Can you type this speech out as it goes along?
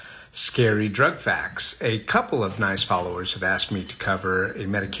Scary drug facts. A couple of nice followers have asked me to cover a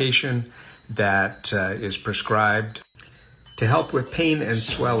medication that is prescribed to help with pain and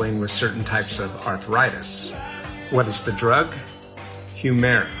swelling with certain types of arthritis. What is the drug?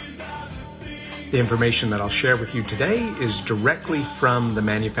 Humira. The information that I'll share with you today is directly from the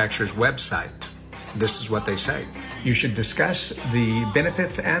manufacturer's website. This is what they say. You should discuss the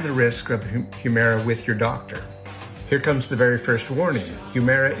benefits and the risks of Humira with your doctor. Here comes the very first warning.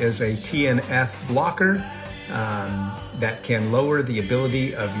 Humira is a TNF blocker that can lower the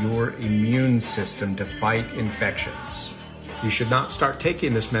ability of your immune system to fight infections. You should not start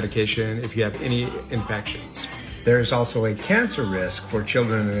taking this medication if you have any infections. There is also a cancer risk for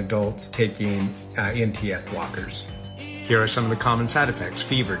children and adults taking NTF blockers. Here are some of the common side effects: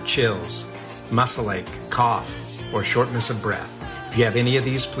 fever, chills, muscle ache, cough, or shortness of breath. If you have any of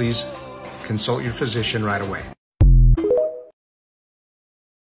these, please consult your physician right away.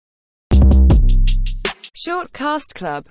 Shortcast Club.